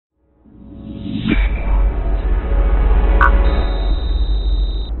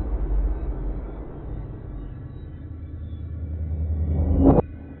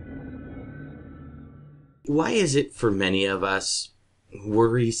Why is it for many of us,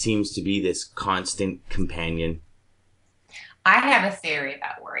 worry seems to be this constant companion? I have a theory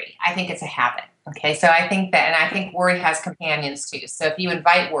about worry. I think it's a habit. Okay, so I think that, and I think worry has companions too. So if you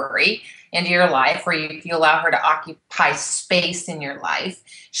invite worry into your life, or if you allow her to occupy space in your life,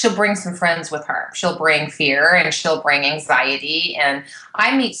 she'll bring some friends with her. She'll bring fear and she'll bring anxiety. And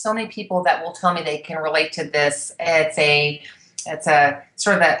I meet so many people that will tell me they can relate to this. It's a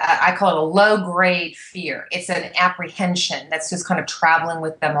sort of I call it a low grade fear. It's an apprehension that's just kind of traveling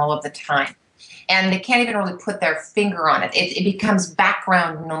with them all of the time, and they can't even really put their finger on it. It becomes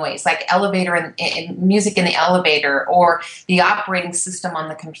background noise, like elevator and music in the elevator, or the operating system on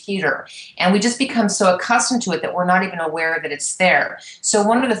the computer. And we just become so accustomed to it that we're not even aware that it's there. So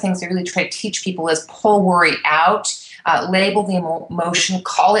one of the things I really try to teach people is pull worry out, label the emotion,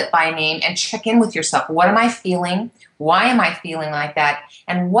 call it by name, and check in with yourself. What am I feeling? Why am I feeling like that?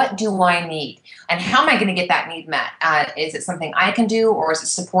 And what do I need? And how am I going to get that need met? Is it something I can do, or is it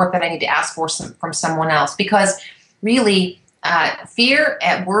support that I need to ask for from someone else? Because really, fear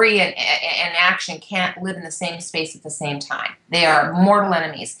and worry and action can't live in the same space at the same time. They are mortal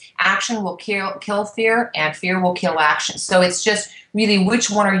enemies. Action will kill fear, and fear will kill action. So it's just really, which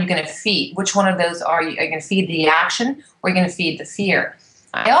one are you going to feed? Which one of those are you going to feed, the action, or are you going to feed the fear?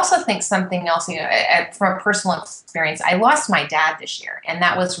 I also think something else, from a personal experience, I lost my dad this year, and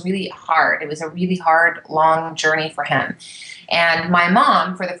that was really hard. It was a really hard, long journey for him. And my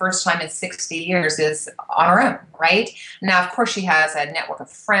mom, for the first time in 60 years, is on her own, right? Now, of course, she has a network of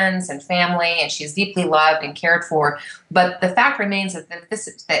friends and family, and she's deeply loved and cared for. But the fact remains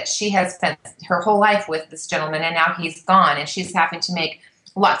that she has spent her whole life with this gentleman, and now he's gone, and she's having to make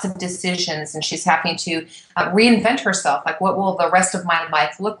lots of decisions, and she's having to reinvent herself. Like, what will the rest of my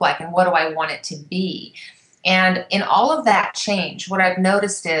life look like, and what do I want it to be? And in all of that change, what I've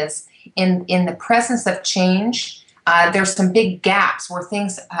noticed is in the presence of change, there's some big gaps where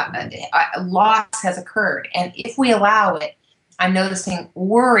loss has occurred. And if we allow it, I'm noticing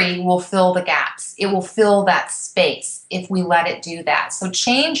worry will fill the gaps. It will fill that space if we let it do that. So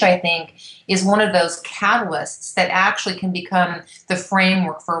change, I think, is one of those catalysts that actually can become the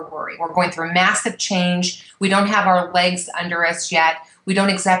framework for worry. We're going through massive change. We don't have our legs under us yet. We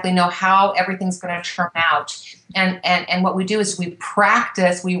don't exactly know how everything's going to turn out. And what we do is we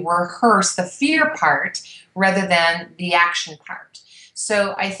practice, we rehearse the fear part rather than the action part.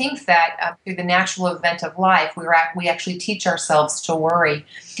 So I think that through the natural event of life, we actually teach ourselves to worry.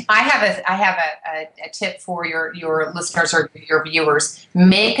 I have a tip for your listeners or your viewers.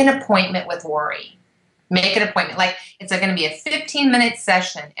 Make an appointment with worry. Make an appointment. Like, it's going to be a 15-minute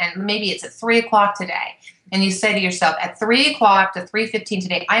session, and maybe it's at 3 o'clock today. And you say to yourself, at 3 o'clock to 3:15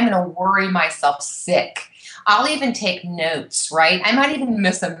 today, I'm going to worry myself sick. I'll even take notes, right? I might even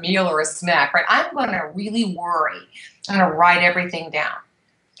miss a meal or a snack, right? I'm going to really worry. I'm going to write everything down.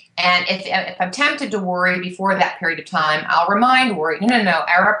 And if I'm tempted to worry before that period of time, I'll remind worry, no,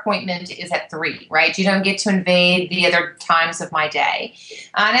 our appointment is at 3, right? You don't get to invade the other times of my day.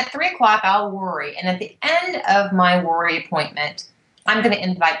 And at 3 o'clock, I'll worry. And at the end of my worry appointment, I'm going to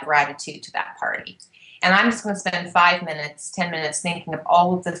invite gratitude to that party. And I'm just going to spend 5 minutes, 10 minutes thinking of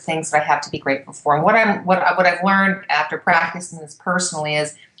all of the things that I have to be grateful for. And what I've learned after practicing this personally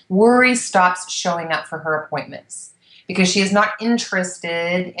is worry stops showing up for her appointments because she is not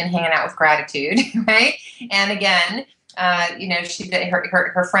interested in hanging out with gratitude, right? And again,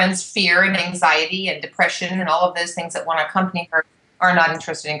 her friends' fear and anxiety and depression and all of those things that want to accompany her are not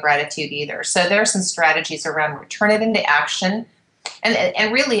interested in gratitude either. So there are some strategies around turn it into action.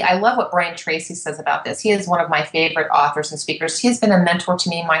 And really, I love what Brian Tracy says about this. He is one of my favorite authors and speakers. He's been a mentor to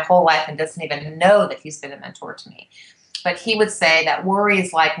me my whole life and doesn't even know that he's been a mentor to me. But he would say that worry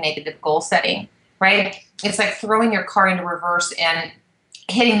is like negative goal setting, right? It's like throwing your car into reverse and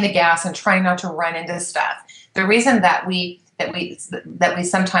hitting the gas and trying not to run into stuff. The reason that we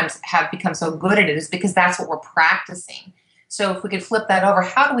sometimes have become so good at it is because that's what we're practicing. So if we could flip that over,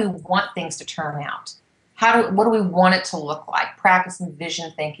 how do we want things to turn out? What do we want it to look like? Practicing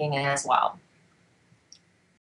vision thinking as well.